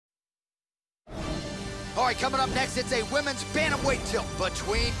All right, coming up next, it's a women's bantamweight tilt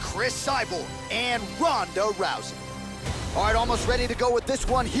between Cyborg and Ronda Rousey. All right, almost ready to go with this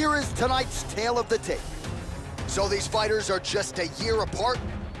one. Here is tonight's tale of the tape. So these fighters are just a year apart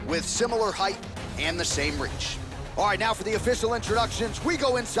with similar height and the same reach. All right, now for the official introductions, we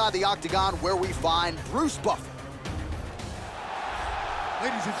go inside the octagon where we find Bruce Buffer.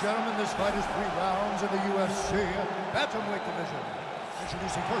 Ladies and gentlemen, this fight is 3 rounds in the UFC bantamweight division.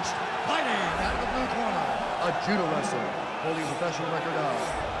 Introducing first, fighting out of the blue corner, a judo wrestler, holding a professional record of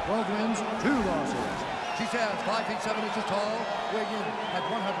 12 wins, 2 losses. She stands 5 feet 7 inches tall, weighing in at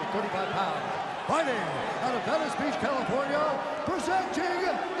 135 pounds. Fighting out of Venice Beach, California, presenting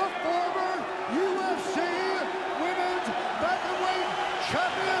the former UFC Women's Bantamweight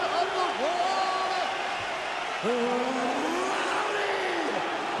Champion of the World, Ronda Rousey!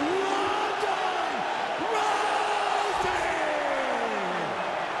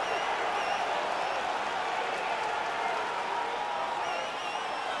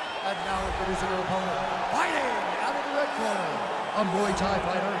 And now introducing her opponent, fighting out of the red corner, a Muay Thai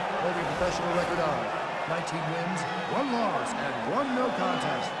fighter holding a professional record of 19 wins, 1 loss, and 1 no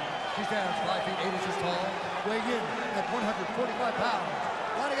contest. She stands 5 feet 8 inches tall, weighing in at 145 pounds.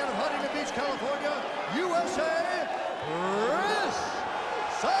 Fighting out of Huntington Beach, California, USA,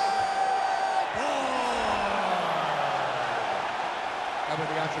 Cyborg! And when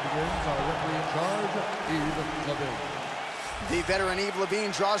the action begins, our referee in charge, Eve Levine. The veteran Eve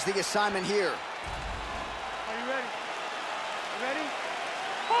Levine draws the assignment here. Are you ready? You ready?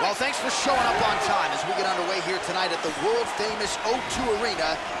 Well, thanks for showing up on time as we get underway here tonight at the world-famous O2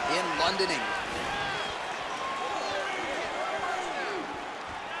 Arena in London, England.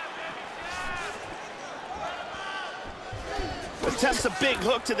 Attempts a big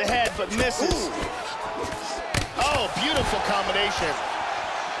hook to the head, but misses. Ooh. Oh, beautiful combination.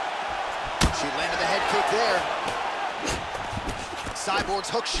 She landed the head kick there. Cyborg's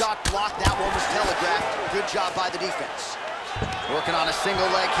hook shot blocked. That one was telegraphed. Good job by the defense. Working on a single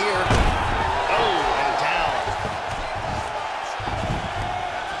leg here. Oh, and down.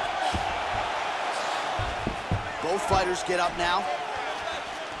 Both fighters get up now.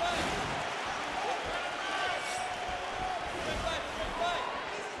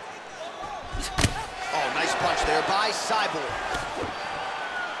 Oh, nice punch there by Cyborg.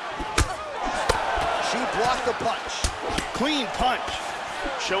 She blocked the punch. Clean punch.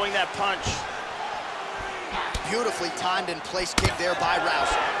 Showing that punch. Beautifully timed and placed kick there by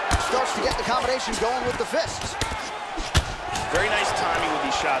Rousey. Starts to get the combination going with the fists. Very nice timing with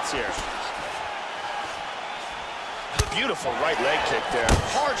these shots here. Beautiful right leg kick there.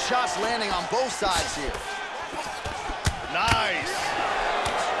 Hard shots landing on both sides here. Nice.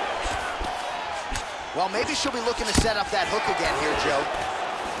 Well, maybe she'll be looking to set up that hook again here, Joe.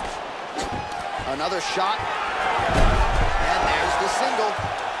 Another shot. And there's the single.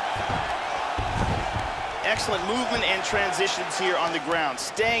 Excellent movement and transitions here on the ground.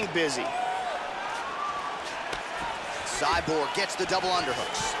 Staying busy. Cyborg gets the double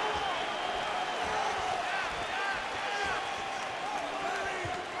underhooks.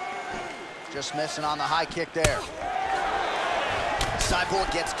 Just missing on the high kick there.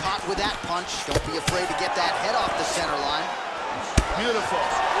 Cyborg gets caught with that punch. Don't be afraid to get that head off the center line. Beautiful.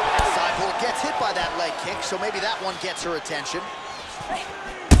 Cyborg gets hit by that leg kick, so maybe that one gets her attention.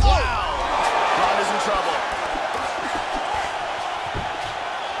 Wow! Ronda's in trouble.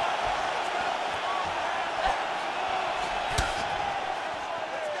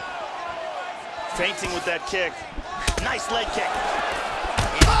 Fainting with that kick. Nice leg kick.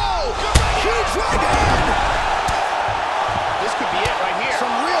 Oh! Huge right hand! This could be it right here.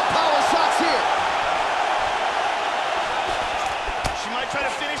 Some real power shots here. She might try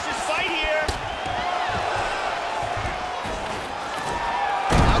to finish this fight here.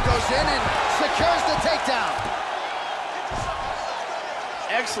 Now goes in and secures the takedown.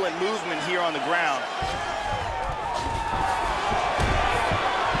 Excellent movement here on the ground.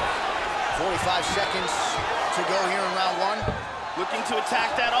 45 seconds to go here in round 1. Looking to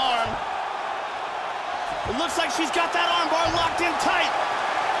attack that arm. It looks like she's got that arm bar locked in tight.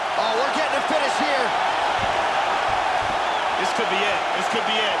 Oh, we're getting a finish here. This could be it. This could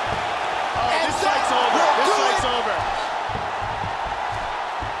be it. Oh, And this fight's over. This fight's over.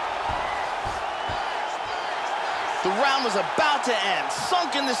 The round was about to end.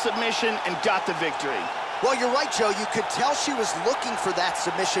 Sunk in the submission and got the victory. Well, you're right, Joe. You could tell she was looking for that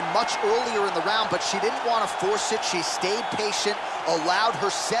submission much earlier in the round, but she didn't want to force it. She stayed patient, allowed her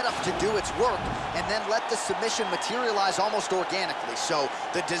setup to do its work, and then let the submission materialize almost organically. So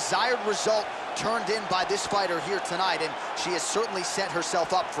the desired result turned in by this fighter here tonight, and she has certainly set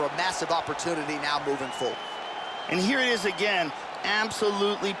herself up for a massive opportunity now moving forward. And here it is again,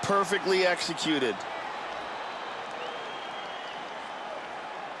 absolutely perfectly executed.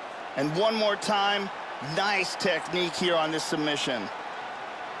 And one more time, nice technique here on this submission.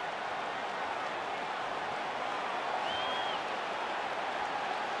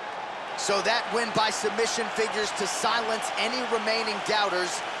 So that win by submission figures to silence any remaining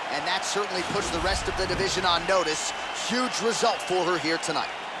doubters, and that certainly puts the rest of the division on notice. Huge result for her here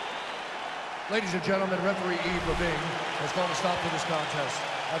tonight. Ladies and gentlemen, referee Yves Levine has called a stop to this contest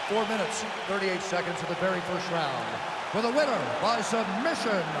at 4 minutes, 38 seconds of the very first round. For the winner by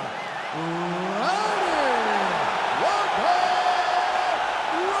submission, Rowdy!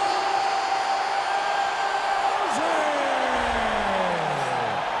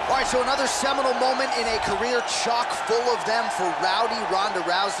 All right, so another seminal moment in a career chock full of them for Ronda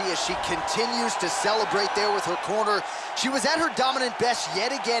Rousey as she continues to celebrate there with her corner. She was at her dominant best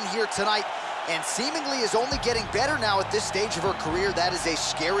yet again here tonight and seemingly is only getting better now at this stage of her career. That is a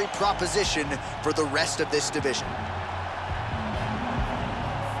scary proposition for the rest of this division.